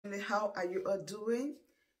how are you all doing?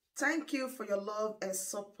 Thank you for your love and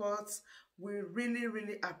support. We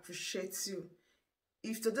really appreciate you.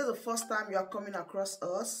 If today is the first time you are coming across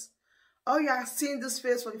us, or you are seeing this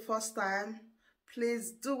face for the first time,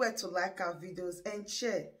 please do it to like our videos and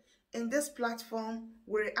share. In this platform,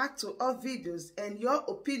 we react to all videos and your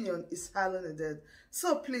opinion is highly needed.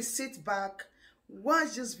 So please sit back,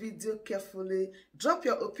 watch this video carefully, drop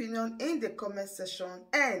your opinion in the comment section,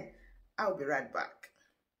 and I'll be right back.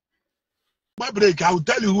 My break, I will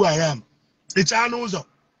tell you who I am. It's Kanu'S.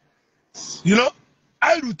 You know,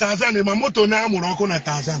 I do Tarzan in my motor now, Morocco na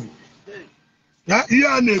Tarzan. Yeah,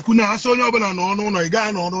 yeah, kuna so no no,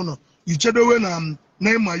 iga no. You chedo when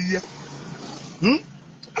name my year.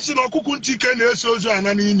 I said no cook chicken so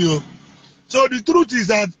anani. So the truth is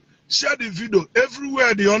that share the video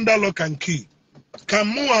everywhere the under lock and key.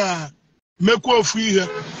 Kamua make free here.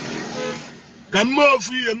 Kamua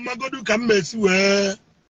free and magodu come mess where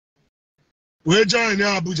join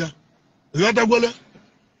Abuja. Yatagwele.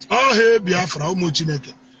 Oh hey Biafra umu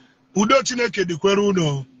Chineke. Udo Chineke di kweru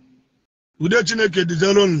no. Udo Chineke di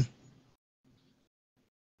zelon.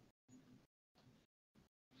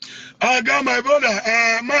 I got my brother,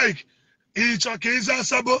 Mike. Ichakeza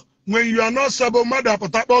sabo. When you are not sabo, mother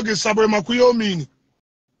potapogi sabo makuyo mini.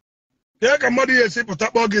 Yeah, kamadi yesi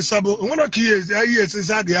potapogi sabo. What key is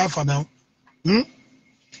inside the alpha now?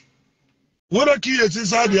 What key is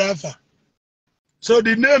inside the alpha? So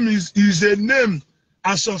the name is a name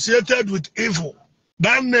associated with evil.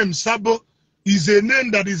 That name, Sabo, is a name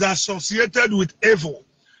that is associated with evil,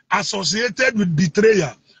 associated with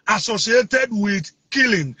betrayal, associated with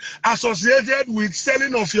killing, associated with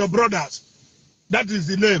selling of your brothers. That is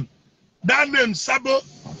the name. That name, Sabo,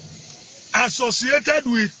 associated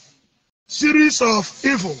with series of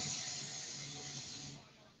evil.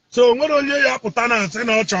 So when you have putana and say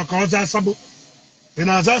no chaka Sabo,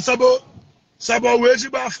 in Sabo. Sabo wezi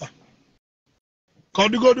bafa.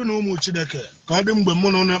 Kodigodu no mu Chineke. Kodi mgbe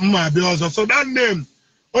mu no mma abia ozo. So that name,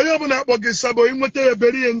 onye bu na akpọ Sabo inwete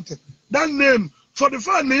eberi ente. That name for the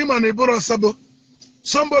fan na ima na iburo Sabo.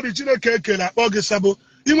 Somebody Chineke ekele akpọ Sabo.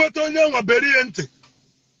 Inwete onye nwa beri ente.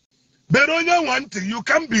 Beri onye nwa ente, you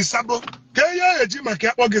can be Sabo. Ke ya eji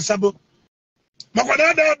maka akpọ Sabo. Makwa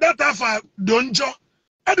that afa donjo.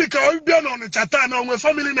 Adika obia no chata na onwe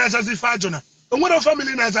family na azazi fajona. Onwe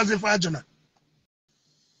family na azazi fajona.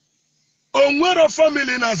 Onwero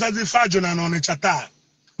family na azazi fajona na onechata.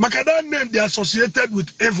 Maka that name they associated with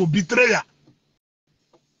evil, betrayal.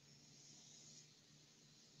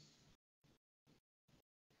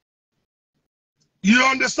 You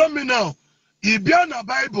understand me now? Ibia na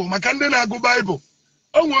Bible, makande na go Bible.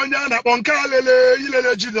 Onwe onye na kponka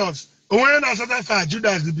ilele Judas. Onwe na azazi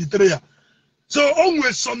Judas the betrayer. So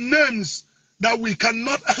onwe some names that we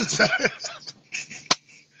cannot answer.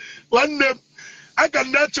 One name I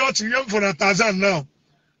can that church here for a Tarzan now.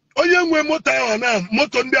 Oh, young way motor now,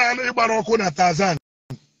 motor down a barocco na Tarzan.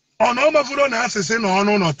 On Omafuro na assassin or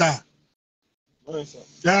no nota.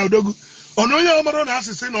 Yeah, dog. On Oyamaron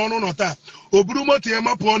assassin or no nota. Obrumoti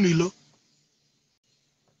Maponilo.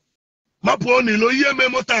 Maponilo, ye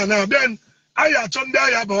memota now. Then I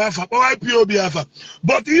achonda Bafa or IPO Biafra.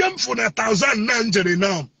 But yem for a Tarzan Nanjeri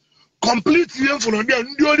now. Complete yem for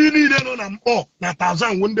them. You only need on na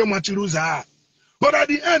Tarzan when they machiruza. But at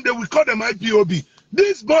the end, they will call them IPOB.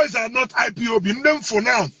 These boys are not IPOB. Them for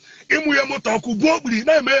now.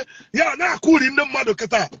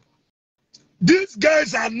 These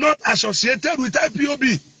guys are not associated with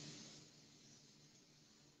IPOB.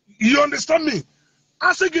 You understand me?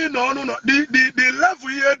 As again, no. The level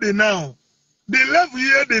here they now. The level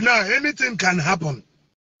here they now. Anything can happen.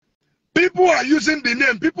 People are using the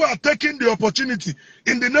name. People are taking the opportunity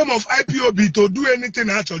in the name of IPOB to do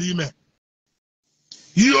anything actually, man.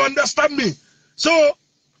 You understand me? So,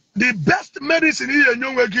 the best medicine here in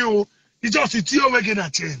Yongwegi is just Tio Wegin a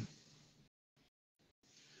chain.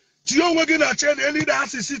 Tio Wegin a chain, any that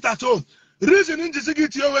has to sit at home. Reason in the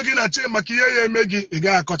Tio Wegin a chain, Makia Megi,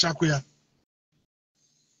 Iga Kochakuya.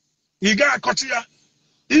 Iga Kochia.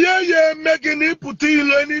 Ye Megini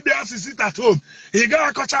Putilo, any that has to sit at home.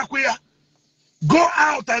 Iga Kochakuya. Go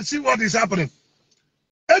out and see what is happening.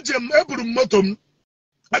 Ejem Ebrum Motum.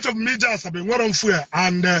 Out of major have been one on fuel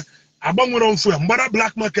and abang one on fuel. Mbara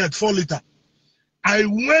black market 4 liter. I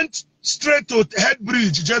went straight to head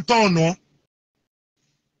bridge, Jetono.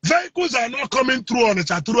 Vehicles are not coming through on it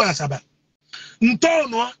through Asaba.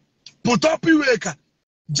 Ntono, put up Iweka.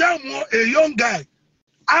 Jamo, a young guy.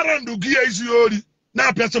 Arandu Gia is yori.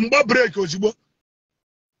 Now, person break Ojibo.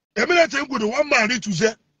 Everything good, one man to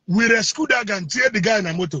say, we rescue that guy and tear the guy in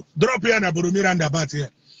a motor. Drop here and Aburumira and about here.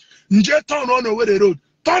 Nje town on over the road.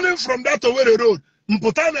 turning from that Owerri road,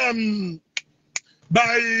 Mputana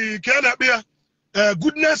by Kanabia,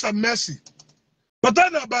 goodness and mercy. But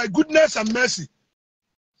then by goodness and mercy.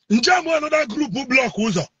 Njamu another group who block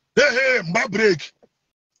uzo. Hey, mba break.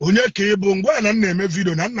 Onye kebo ngwa na neme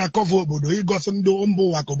video na cover obodo. He got some do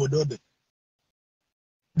umbo wakobodo de.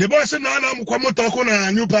 The boy said na kwa moto ako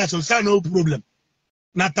na new person, say no problem.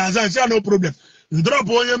 Na Tarzan, say no problem. Drop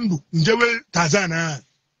onye mbu, njewe Tarzan.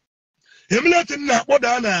 Emulate na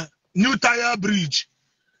oda na new tire bridge.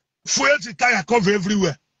 Fuel tire cover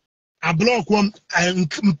everywhere. I block one, I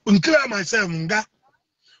clear myself nga.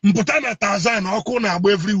 Mputana Tarzan ọkụ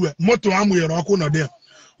na-agba everywhere. Moto amụnyere ọkụ nọ there.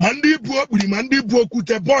 Mandi bu okpiri, mandi bu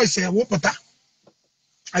okwute, boys wụpụta.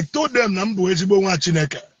 I told them na mbụ ezigbo nwa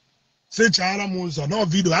Chineke. Say chara m ụzọ no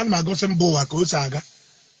video ana m agosi mba ụwa ka o si aga.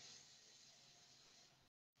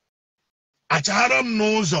 Achara m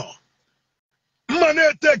n'ụzọ. Mma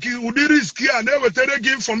na-eteki ụdị risk a na-ewetara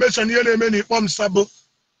gị information ihe na-eme n'ikpọ m Sabo.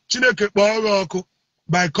 Chineke kpọọ gị ọkụ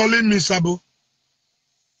by calling me Sabo.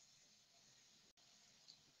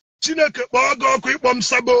 Chineke kpọọ gị ọkụ ịkpọ m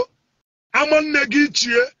Sabo. Ama nne gị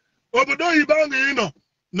chie obodo oyibo ahụ ịnọ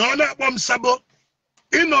na ọ na-akpọ m Sabo.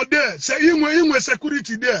 Ịnọ there say inwe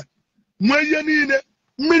security there. Nwe ihe niile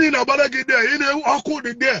mmiri na-agbara gị there. Ine ọkụ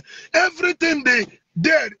dị there. Everything dị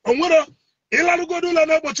there. Onwere ịlarụgodo ụlọ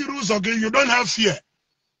na-egbochiri ụzọ gị. You don't have fear.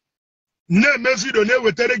 Na-eme video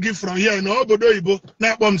na-ewetara gị from here na obodo oyibo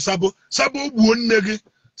na-akpọ m Sabo. Sabo gbuo nne gị.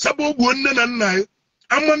 Sabo gbuo nne na nna gị.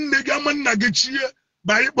 Ama nne gị ama nna gị chie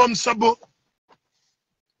by Ibom Sabo.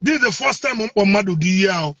 This is the first time mmadụ dị ihe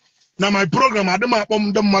ahụ. Now my program, I don't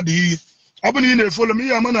mmadụ ihe. Ọ bụrụ na ị follow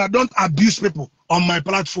me, I don't abuse people on my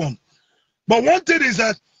platform. But one thing is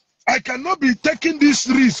that I cannot be taking this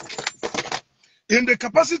risk in the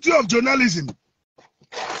capacity of journalism.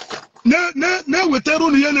 Do you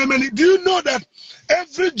know that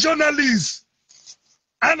every journalist,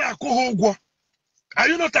 are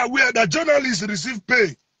you not aware that journalists receive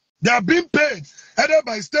pay? They are being paid either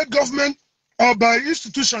by state government or by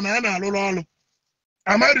institution.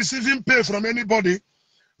 Am I receiving pay from anybody?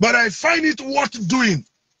 But I find it worth doing.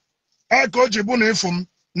 I call Jibun from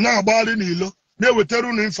now about Nilo. They will tell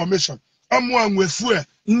you information. I'm one with fuel,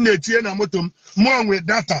 Netiana motum, more with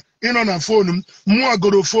data, in on a phone, more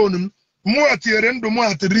go phone, more at the end, more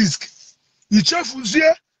at risk. You chef was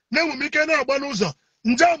here, now we make an abanoza.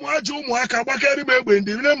 Njamu Aju Mwaka Bakari Baby in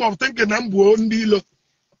the name of thinking Nambu Ndilo.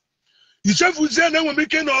 You chef was here, now we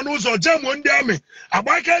make an onuzo, Jam one dame, a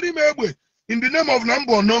Bakari Baby in the name of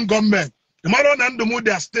number non government. The Maron and the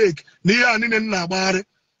Muda stake, near and in Nabare,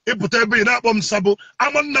 Eputabi, Napom Sabo,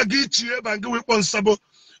 Aman Nagichi, and go upon Sabo.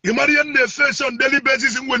 You Marian the face on daily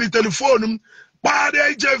basis in when you telephone, Bad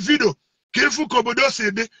AJ video, Kifu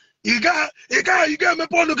Kobodosi, you got me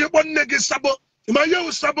pon get one neg Sabo, my yo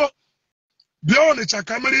Sabo, beyond it, a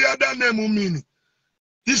camera name meaning.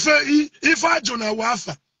 If I Jonah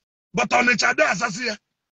Wafa, but on each other, as I say,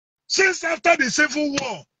 since after the Civil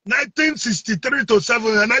War, 1963 to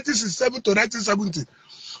 1967 to 1970.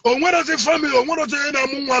 On what does the family, on what does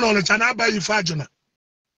the one on the channel by Ifajana?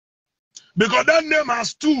 Because that name has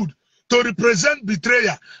stood to represent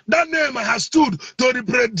betrayal. That name has stood to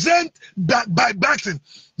represent by backing.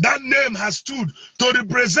 That name has stood to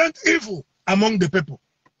represent evil among the people.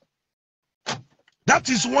 That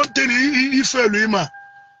is one thing he fell in. On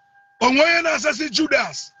when I say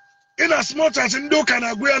Judas, in as much as in do can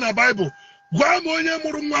agree on a Bible.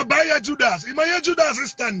 Judas. Imagine Judas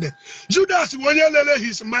is standing. Judas will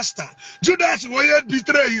his master. Judas will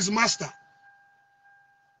betray his master.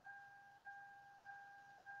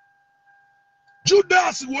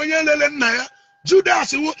 Judas will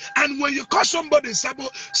Judas will, and when you call somebody Sabo,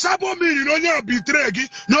 Sabo means no nya betray gi,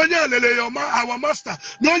 no nya lele our master,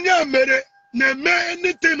 no nya mere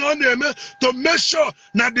anything on them to make sure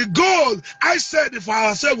that the goal I said for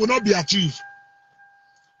ourselves will not be achieved.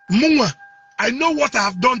 Mungwa. I know what I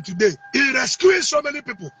have done today in rescuing so many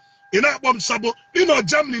people. In Abom Sabo,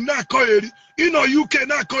 Germany, na Koyeri, UK,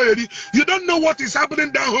 na Koyeri. You don't know what is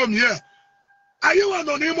happening down home here. Are you an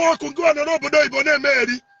anonymous? Go on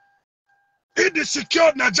Mary. It is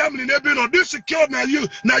secured na Germany, this secured na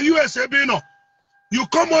US, You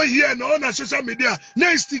come on here and on social media,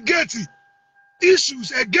 na instigate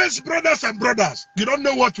issues against brothers and brothers. You don't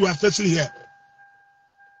know what we are facing here.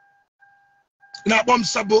 In Abom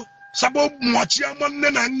Sabo. Sabo mwachia manne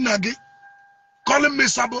na nagi calling me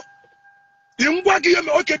Sabo.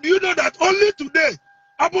 Okay, do you know that only today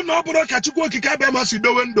Abu no Aburo Kachuko Kikabe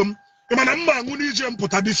Masido Wendom, Emanamba Nguni Jem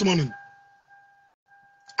Pota this morning.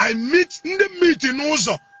 I meet in the meeting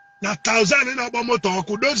also na 1,000 in agba moto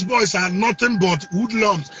ọkụ. Those boys are nothing but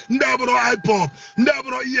hoodlums. Ndị abụrụ IPOB, ndị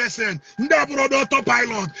abụrụ ESN, ndị abụrụ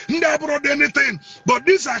autopilot, ndị abụrụ anything. But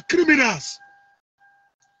these are criminals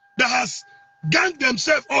that has ganged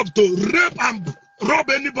themselves up to rape and rob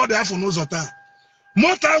anybody afọ n'ụzọ taa.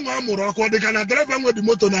 Moto ahụ amụrụ ọkụ ọ dị ka na driver nwe the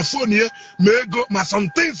moto na phone ye ma ego ma some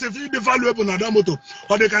things if you dey valuable na that moto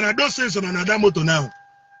ọ dị ka na those things na that moto now.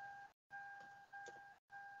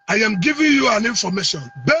 I am giving you an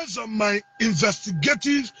information based on my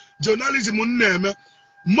investigative journalism.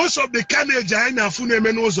 Most of the carnage I know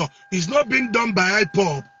is not being done by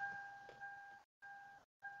IPOB.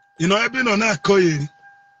 You know, I've been on that coin.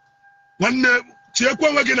 One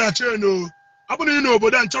Chiekwa working a chain, no. I don't know,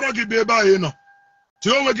 but then Choroki be about you know.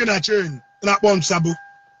 Chio working a chain, that one sabu.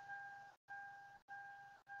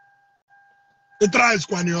 The tries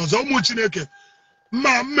Quanio, so much in a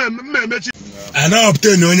I now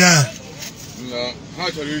obtain on ya. No, how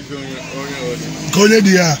shall you do on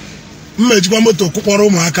your Mejwamoto Kuporo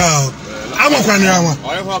Macao. I'm a Quaniama.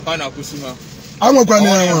 I have a Panacusima. I'm a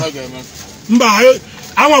Quaniama.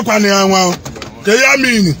 I'm a Quaniama.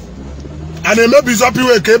 Kayamini. And they may be happy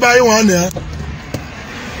with Keba one there.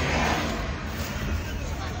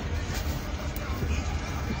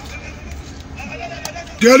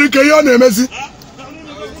 Kayan, Messi.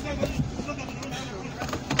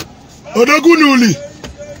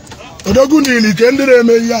 Odogunuli, kendere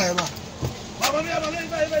me ya eba.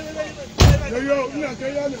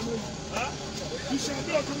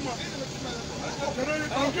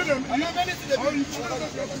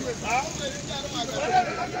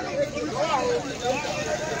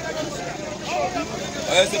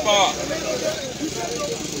 C'est pas.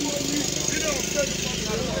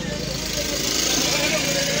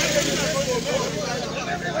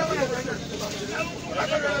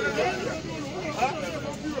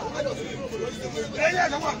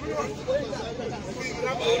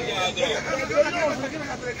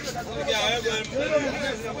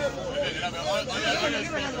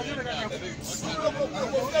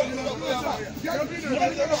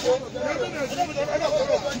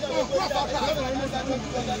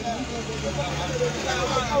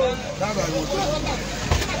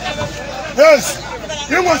 Yes,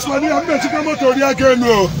 you watch money. I'm not going to go to again.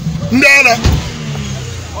 No,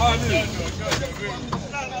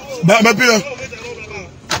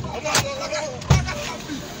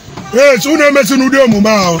 yes, una metu nudo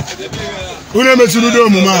muma. Una metu nudo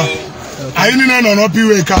muma. Ayi na no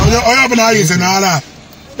piwe ka. Oya bana ayi se na ala.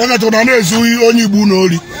 Daga to na ezu onyi gbu na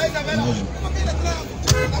ori.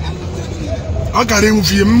 Akare mu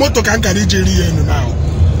fi moto kan kare jeri enu na.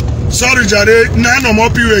 Sorry jare na no mo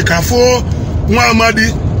piwe ka fo nwa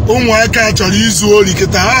amadi onwu aka choro izu ori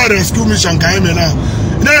kita ha rescue mission ka eme na.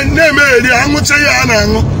 Na me eri anwuche ya na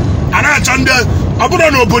anwu. Ana acha nde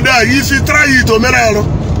aburo na obodo a if you try it o mere aro.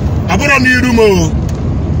 Aburo ni irumo.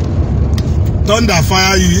 Thunder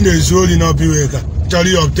fire you in ezu ori na piwe ka.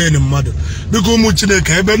 Chori obtain mmadu. Biko mu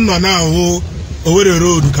Chineke ebe nno na ahụ Owerri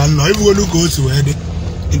road ka nno ifu golu ka o si wee dị.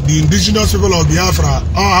 The indigenous people of Biafra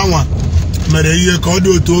anwa mere ihe ka ọ dị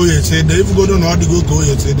otu oye si dị ifu golu na ọ dịgo ka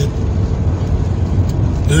oye si dị.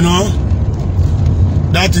 You know,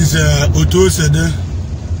 that is otu o si dị.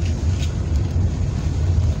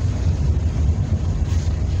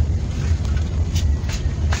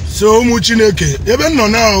 So ụmụ Chineke ebe nno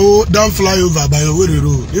na ahụ down flyover by Owerri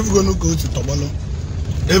road ifu golu ka o si tọgbọlọ.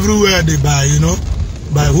 Everywhere they buy, you know,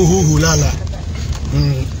 by lala.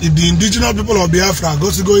 If the indigenous people of Biafra go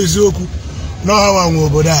to go Izoku, no how I will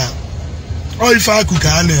go there. Or if I could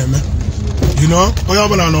name, you know, or you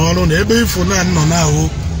have an ebe for now,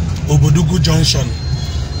 Obodugu Junction.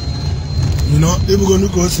 You know, they were going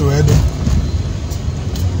to go to where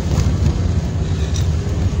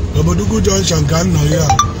Obodugu Junction can know ya.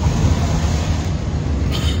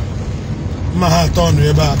 Mahaton,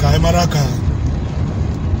 Reba, Kaimaraka.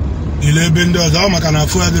 Ile ebe ndị ọzọ maka na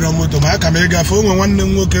afọ adịrọ moto ma aka m ịgafe onwe nwanne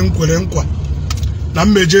m nwoke nkwere nkwa na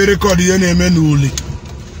mmeje rekọd ihe na-eme n'uli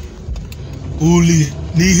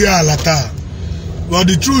n'ihe ala taa. But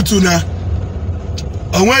the truth na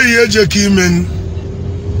onweghị eje ka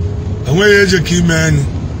ime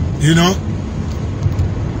you know,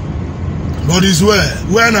 but it's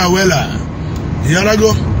well na wela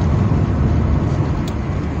yarago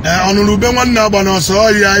ọnụrụ ube nwanne agba n'ọsọ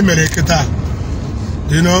ọhịa anyị mere kịta,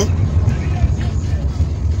 you know.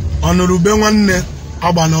 Honorable nwanne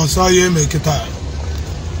agba na ọsọ ya eme kita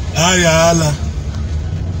aya ala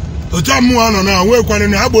otu amụọ nọ na nwekwane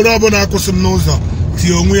na agboro ọbụla akwụsị m n'ụzọ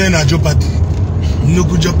tie onwe ya na jopadi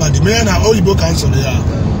nnukwu jopadi mee na oyibo kansụl ya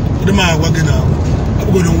dị m agwa gị na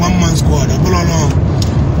abụgodo one man squad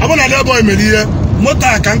abụrụ na deboy mere ihe moto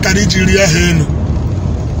a ka nkara ijiri ya henu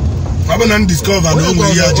aba na discover na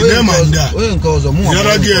onwe ya jide ma nda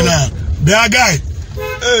yara gị na bịa guy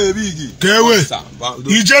bigi kewe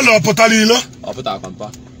ije lo pụtara ilo ọpụta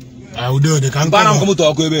kwampa udo de ka nkwa na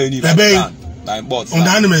moto ọkụ ebe ni time box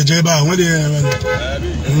onda na meje ebe a nwere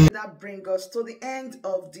that brings us to the end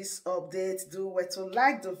of this update. Do well to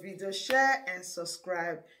like the video, share and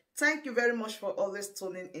subscribe. Thank you very much for always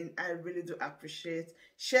tuning in. I really do appreciate.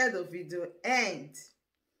 Share the video and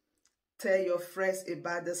tell your friends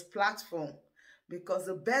about this platform, because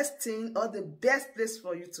the best thing or the best place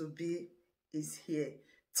for you to be is here.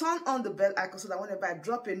 Turn on the bell icon so that whenever I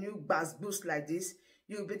drop a new buzz boost like this,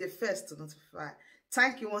 you'll be the first to notify.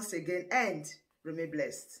 Thank you once again and remain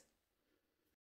blessed.